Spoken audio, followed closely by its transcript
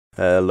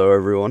Hello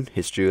everyone,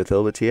 History with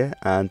Hilbert here,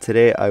 and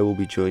today I will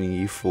be joining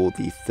you for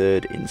the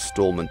third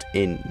installment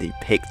in the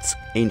Picts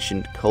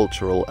Ancient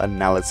Cultural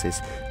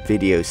Analysis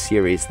video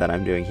series that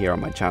I'm doing here on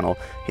my channel,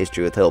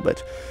 History with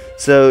Hilbert.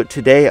 So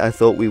today I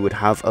thought we would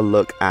have a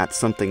look at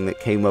something that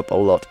came up a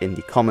lot in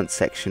the comments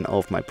section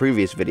of my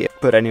previous video.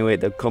 But anyway,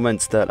 the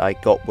comments that I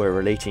got were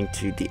relating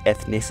to the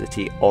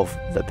ethnicity of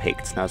the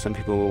Picts. Now some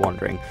people were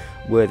wondering,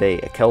 were they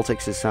a Celtic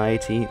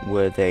society,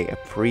 were they a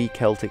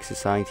pre-Celtic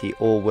society,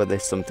 or were they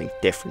something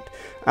different?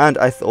 And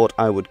I thought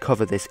I would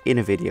cover this in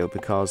a video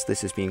because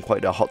this has been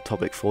quite a hot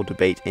topic for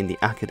debate in the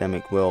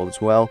academic world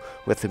as well,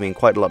 with there being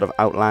quite a lot of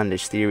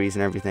outlandish theories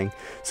and everything.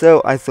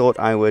 So I thought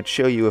I would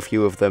show you a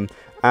few of them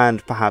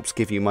and perhaps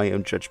give you my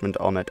own judgment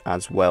on it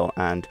as well,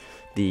 and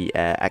the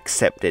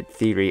accepted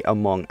theory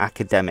among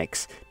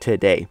academics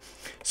today.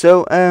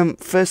 So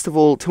first of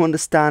all, to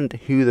understand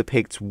who the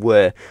Picts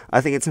were, I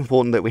think it's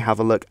important that we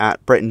have a look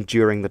at Britain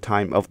during the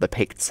time of the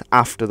Picts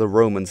after the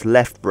Romans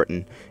left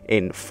Britain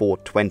in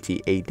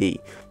 420 AD.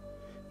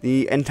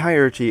 The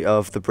entirety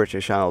of the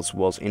British Isles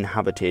was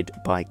inhabited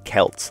by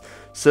Celts.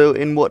 So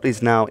in what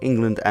is now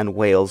England and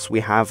Wales,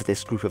 we have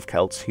this group of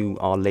Celts who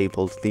are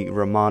labelled the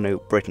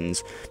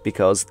Romano-Britons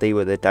because they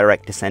were the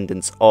direct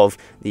descendants of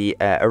the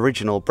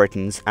original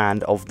Britons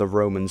and of the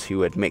Romans who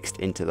had mixed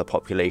into the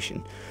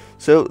population.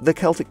 So the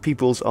Celtic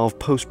peoples of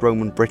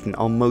post-Roman Britain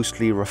are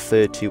mostly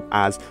referred to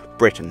as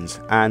Britons,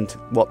 and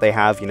what they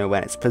have,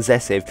 when it's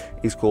possessive,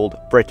 is called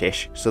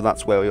British. So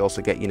that's where we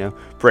also get,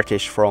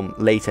 British from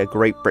later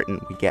Great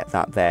Britain. We get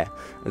that there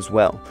as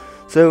well.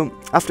 So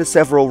after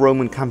several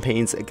Roman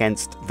campaigns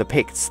against the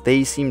Picts,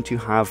 they seem to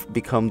have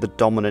become the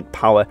dominant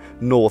power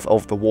north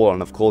of the wall.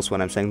 And of course, when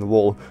I'm saying the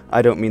wall,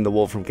 I don't mean the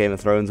wall from Game of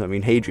Thrones, I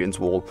mean Hadrian's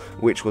Wall,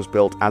 which was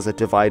built as a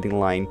dividing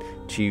line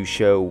to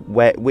show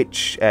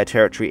which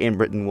territory in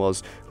Britain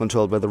was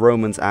controlled by the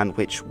Romans and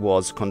which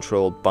was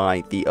controlled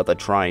by the other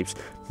tribes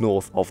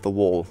north of the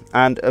wall.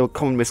 And a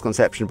common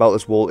misconception about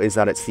this wall is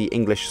that it's the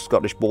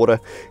English-Scottish border.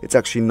 It's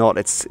actually not.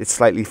 It's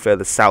slightly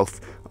further south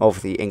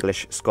of the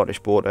English-Scottish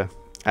border.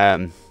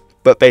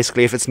 But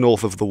basically, if it's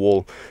north of the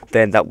wall,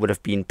 then that would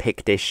have been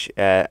Pictish,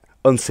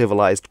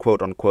 uncivilized,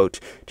 quote-unquote,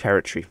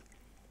 territory.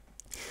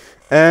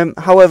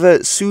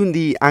 However, soon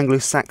the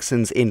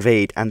Anglo-Saxons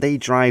invade and they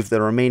drive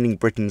the remaining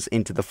Britons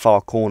into the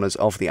far corners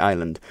of the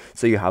island.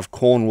 So you have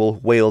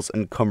Cornwall, Wales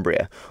and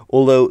Cumbria,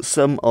 although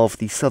some of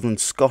the southern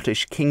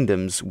Scottish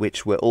kingdoms,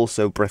 which were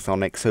also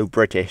Brythonic, so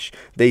British,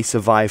 they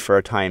survive for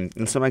a time.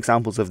 And some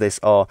examples of this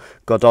are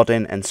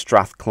Gododin and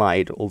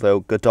Strathclyde,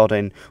 although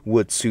Gododin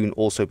would soon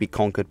also be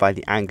conquered by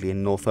the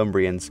Anglian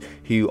Northumbrians,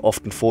 who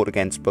often fought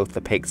against both the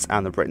Picts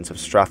and the Britons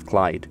of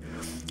Strathclyde.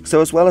 So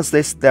as well as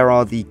this, there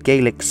are the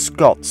Gaelic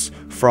Scots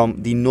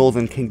from the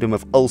northern kingdom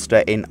of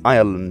Ulster in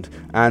Ireland,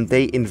 and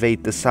they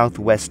invade the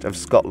southwest of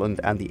Scotland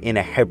and the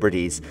Inner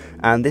Hebrides,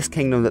 and this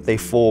kingdom that they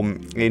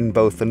form in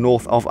both the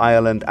north of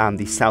Ireland and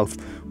the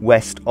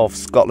southwest of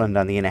Scotland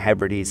and the Inner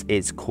Hebrides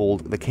is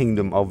called the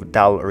Kingdom of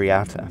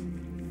Dalriata.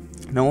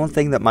 Now, one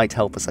thing that might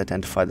help us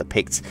identify the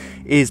Picts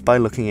is by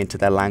looking into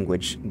their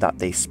language that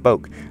they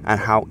spoke and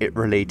how it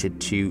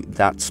related to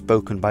that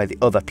spoken by the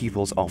other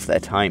peoples of their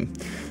time.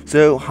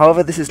 So,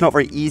 however, this is not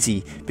very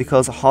easy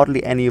because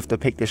hardly any of the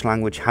Pictish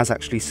language has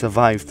actually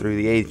survived through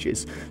the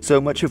ages.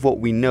 So much of what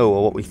we know,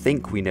 or what we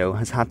think we know,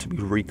 has had to be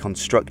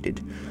reconstructed.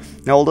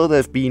 Now, although there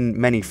have been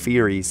many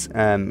theories,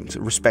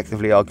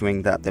 respectively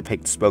arguing that the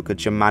Picts spoke a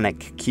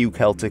Germanic,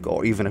 Q-Celtic,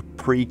 or even a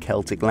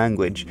pre-Celtic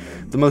language,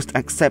 the most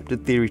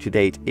accepted theory to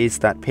date is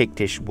that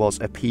Pictish was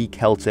a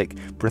P-Celtic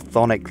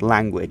Brythonic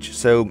language,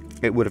 so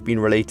it would have been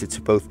related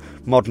to both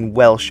modern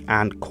Welsh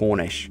and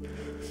Cornish.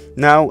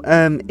 Now,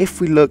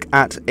 if we look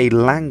at a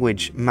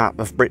language map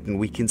of Britain,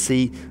 we can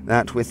see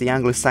that with the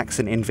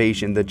Anglo-Saxon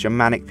invasion, the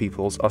Germanic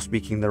peoples are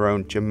speaking their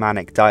own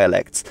Germanic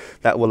dialects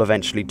that will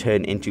eventually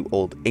turn into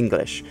Old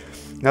English.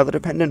 Now, the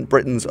dependent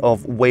Britons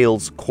of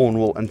Wales,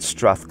 Cornwall and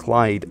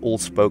Strathclyde all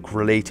spoke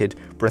related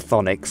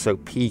Brythonic, so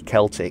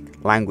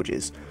P-Celtic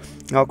languages.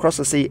 Now, across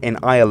the sea in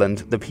Ireland,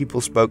 the people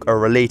spoke a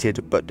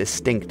related but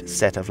distinct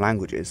set of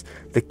languages,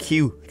 the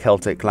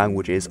Q-Celtic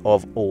languages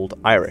of Old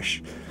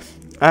Irish.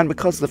 And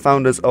because the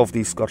founders of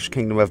the Scottish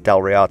Kingdom of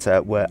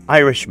Dalriata were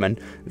Irishmen,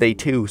 they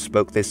too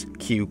spoke this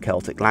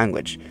Q-Celtic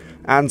language.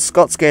 And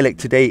Scots Gaelic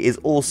today is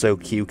also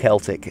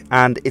Q-Celtic,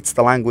 and it's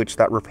the language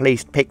that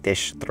replaced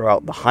Pictish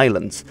throughout the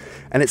Highlands.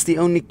 And it's the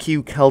only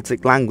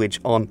Q-Celtic language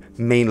on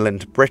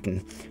mainland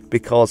Britain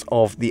because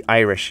of the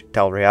Irish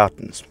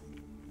Dalriatans.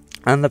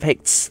 And the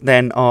Picts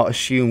then are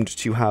assumed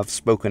to have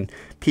spoken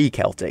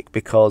P-Celtic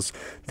because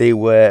they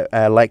were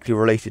likely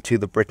related to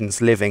the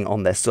Britons living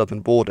on their southern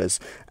borders,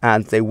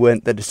 and they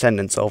weren't the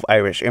descendants of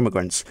Irish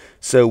immigrants.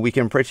 So we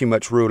can pretty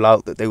much rule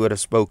out that they would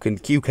have spoken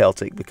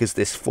Q-Celtic because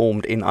this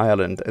formed in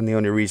Ireland, and the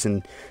only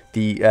reason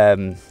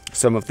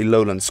some of the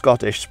lowland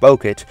Scottish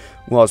spoke it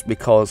was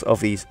because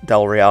of these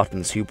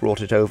Dalriatans who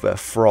brought it over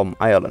from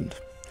Ireland.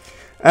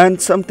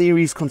 And some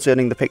theories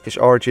concerning the Pictish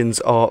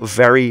origins are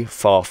very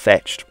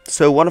far-fetched.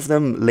 So one of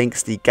them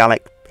links the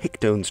Gaelic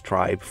Pictones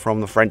tribe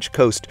from the French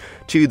coast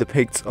to the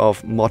Picts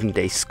of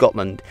modern-day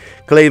Scotland,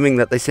 claiming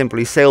that they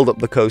simply sailed up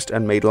the coast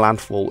and made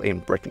landfall in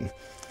Britain.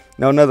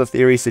 Now, another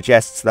theory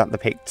suggests that the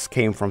Picts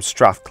came from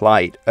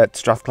Scythia,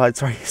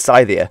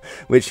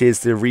 which is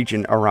the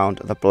region around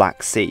the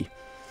Black Sea.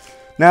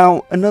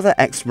 Now, another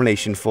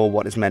explanation for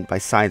what is meant by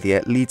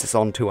Scythia leads us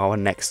on to our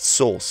next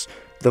source,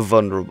 the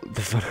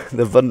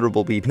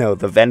Venerable Bede.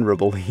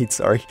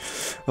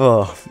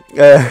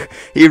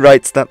 He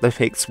writes that the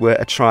Picts were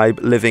a tribe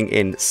living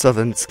in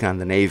southern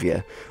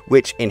Scandinavia,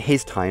 which in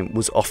his time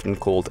was often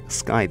called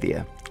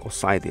Scythia, or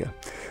Scythia.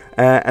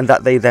 And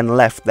that they then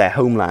left their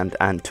homeland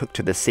and took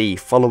to the sea,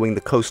 following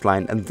the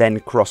coastline and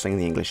then crossing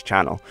the English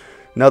Channel.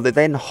 Now, they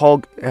then they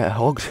hugged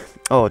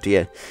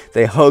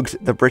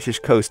the British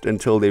coast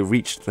until they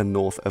reached the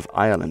north of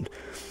Ireland.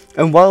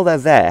 And while they're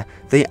there,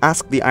 they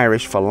ask the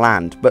Irish for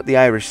land, but the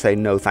Irish say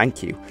no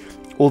thank you,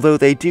 although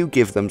they do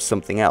give them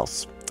something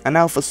else. And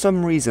now, for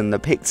some reason, the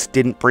Picts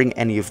didn't bring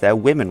any of their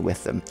women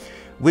with them,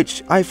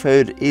 which I've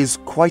heard is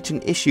quite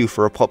an issue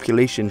for a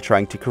population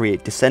trying to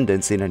create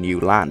descendants in a new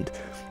land.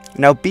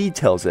 Now, Bede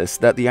tells us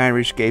that the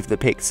Irish gave the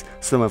Picts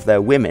some of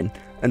their women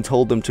and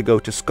told them to go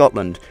to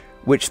Scotland,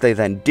 which they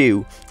then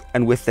do,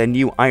 and with their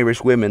new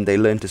Irish women they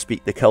learn to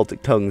speak the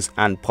Celtic tongues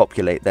and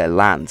populate their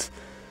lands.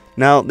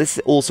 Now, this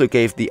also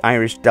gave the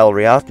Irish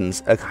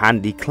Dalriatans a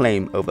handy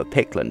claim over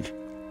Pictland.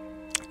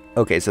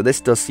 Okay, so this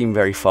does seem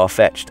very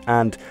far-fetched,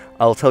 and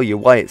I'll tell you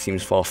why it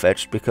seems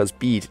far-fetched, because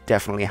Bede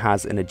definitely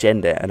has an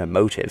agenda and a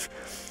motive.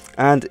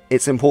 And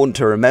it's important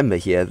to remember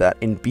here that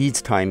in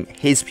Bede's time,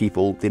 his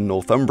people, the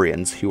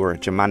Northumbrians, who were a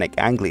Germanic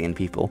Anglian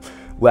people,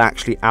 were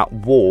actually at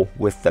war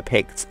with the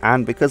Picts,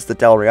 and because the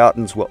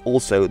Dalriatans were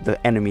also the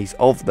enemies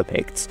of the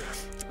Picts,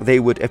 they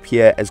would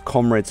appear as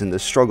comrades in the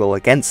struggle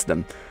against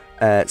them.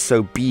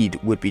 So Bede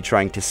would be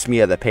trying to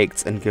smear the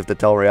Picts and give the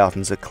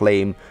Dalriatans a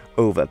claim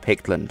over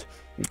Pictland.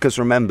 Because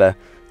remember,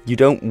 you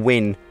don't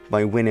win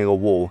by winning a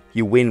war,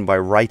 you win by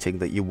writing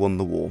that you won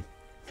the war.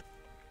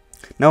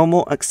 Now, a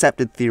more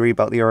accepted theory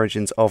about the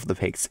origins of the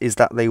Picts is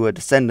that they were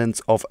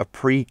descendants of a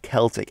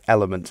pre-Celtic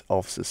element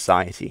of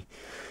society.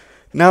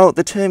 Now,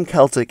 the term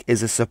Celtic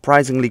is a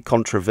surprisingly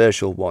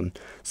controversial one,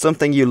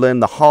 something you learn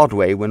the hard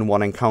way when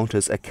one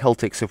encounters a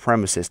Celtic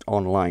supremacist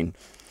online.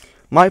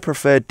 My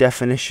preferred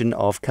definition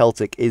of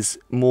Celtic is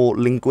more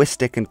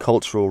linguistic and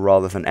cultural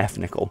rather than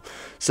ethnical.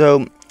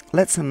 So,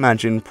 let's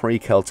imagine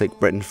pre-Celtic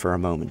Britain for a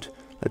moment.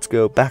 Let's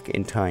go back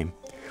in time.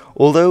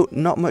 Although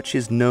not much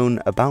is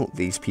known about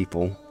these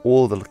people,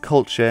 or the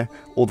culture,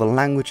 or the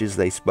languages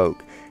they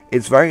spoke,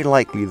 it's very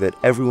likely that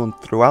everyone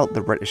throughout the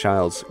British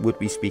Isles would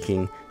be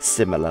speaking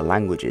similar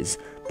languages,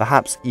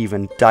 perhaps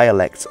even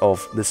dialects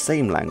of the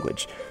same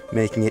language,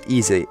 making it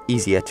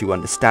easier to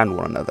understand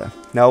one another.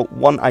 Now,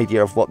 one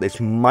idea of what this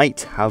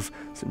might have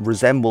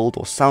resembled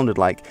or sounded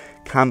like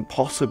can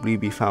possibly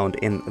be found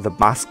in the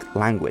Basque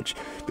language,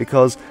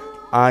 because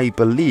I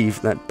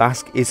believe that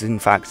Basque is in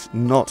fact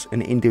not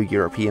an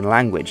Indo-European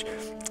language,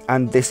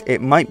 and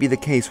it might be the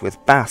case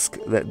with Basque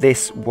that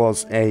this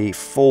was a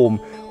form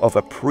of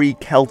a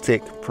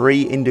pre-Celtic,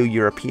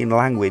 pre-Indo-European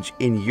language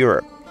in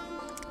Europe,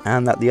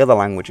 and that the other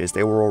languages,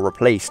 they were all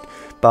replaced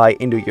by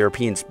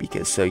Indo-European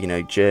speakers, so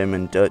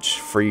German, Dutch,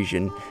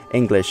 Frisian,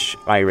 English,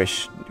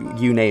 Irish,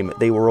 you name it,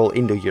 they were all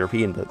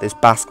Indo-European, but this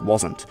Basque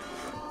wasn't.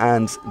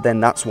 And then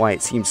that's why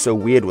it seems so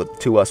weird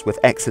to us with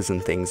X's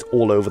and things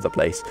all over the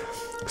place.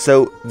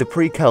 So the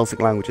pre-Celtic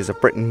languages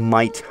of Britain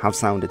might have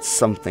sounded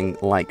something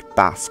like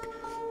Basque.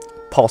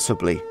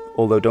 Possibly,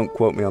 although don't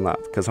quote me on that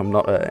because I'm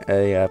not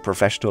a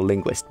professional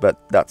linguist, but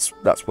that's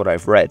what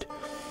I've read.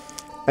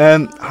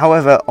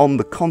 However, on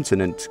the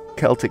continent,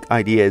 Celtic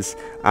ideas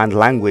and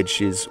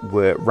languages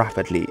were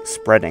rapidly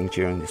spreading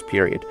during this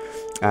period.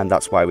 And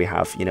that's why we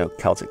have,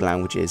 Celtic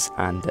languages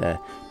and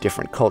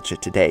different culture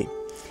today.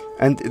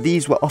 And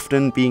these were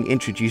often being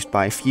introduced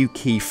by a few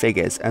key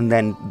figures, and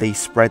then they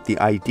spread the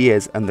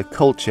ideas and the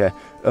culture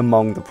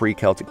among the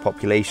pre-Celtic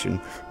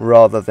population,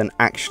 rather than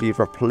actually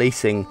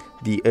replacing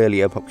the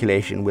earlier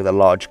population with a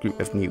large group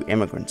of new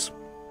immigrants.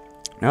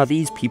 Now,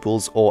 these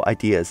peoples or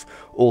ideas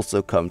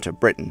also come to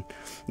Britain.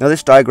 Now,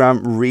 this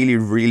diagram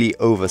really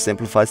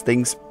oversimplifies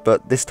things,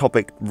 but this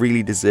topic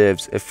really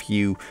deserves a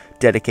few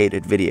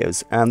dedicated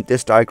videos, and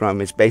this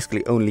diagram is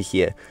basically only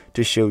here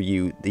to show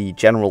you the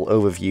general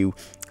overview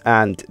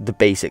and the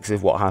basics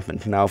of what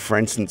happened. Now, for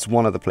instance,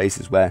 one of the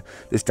places where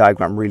this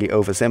diagram really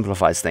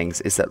oversimplifies things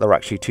is that there are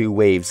actually two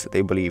waves,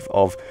 they believe,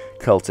 of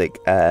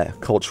Celtic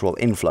cultural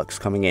influx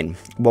coming in.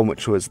 One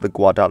which was the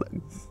Guadelic,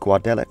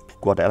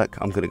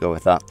 I'm going to go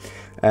with that,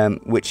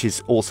 which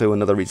is also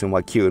another reason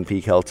why Q and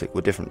P Celtic were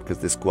different, because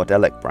this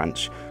Guadelic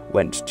branch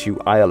went to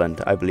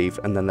Ireland, I believe,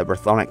 and then the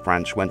Brythonic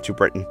branch went to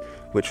Britain,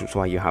 which was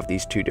why you have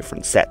these two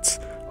different sets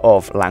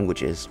of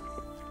languages.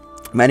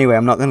 But anyway,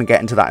 I'm not going to get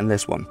into that in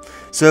this one.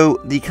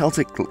 So, the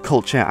Celtic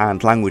culture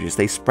and languages,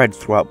 they spread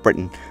throughout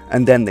Britain,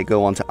 and then they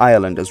go on to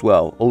Ireland as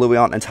well, although we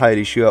aren't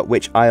entirely sure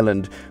which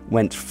island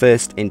went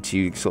first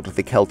into sort of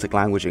the Celtic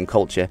language and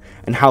culture,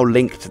 and how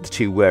linked the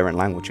two were in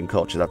language and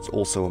culture. That's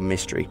also a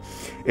mystery.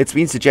 It's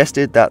been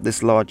suggested that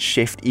this large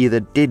shift either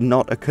did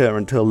not occur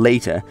until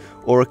later,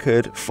 or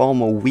occurred far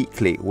more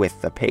weakly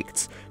with the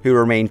Picts, who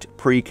remained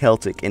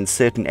pre-Celtic in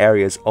certain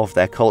areas of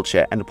their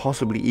culture and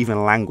possibly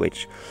even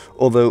language,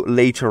 although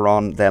later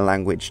on their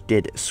language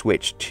did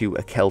switch to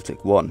a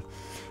Celtic one.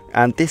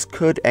 And this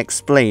could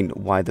explain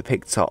why the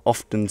Picts are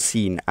often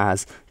seen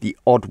as the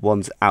odd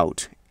ones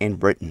out in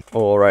Britain.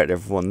 Alright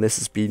everyone, this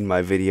has been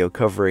my video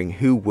covering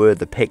who were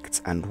the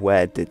Picts and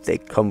where did they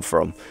come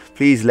from.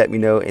 Please let me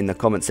know in the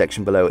comment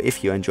section below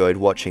if you enjoyed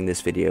watching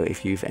this video,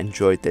 if you've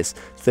enjoyed this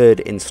third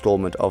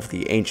installment of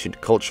the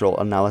Ancient Cultural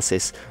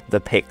Analysis, the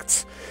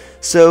Picts.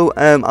 So,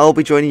 I'll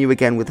be joining you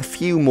again with a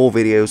few more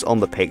videos on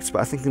the Picts,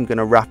 but I think I'm going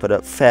to wrap it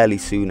up fairly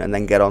soon and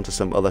then get on to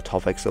some other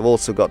topics. I've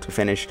also got to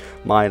finish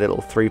my little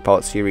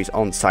 3-part series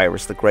on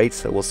Cyrus the Great,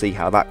 so we'll see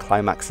how that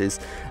climaxes,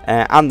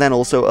 and then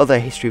also other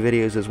history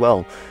videos as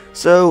well.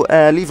 So,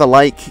 leave a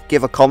like,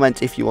 give a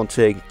comment if you want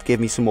to give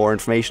me some more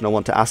information or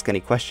want to ask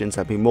any questions.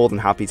 I'd be more than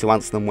happy to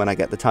answer them when I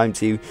get the time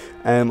to.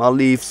 I'll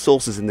leave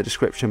sources in the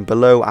description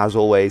below as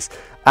always.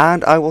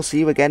 And I will see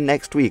you again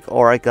next week.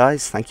 Alright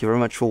guys, thank you very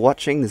much for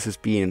watching. This has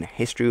been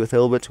History with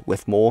Hilbert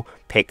with more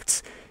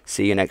Picts.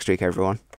 See you next week everyone.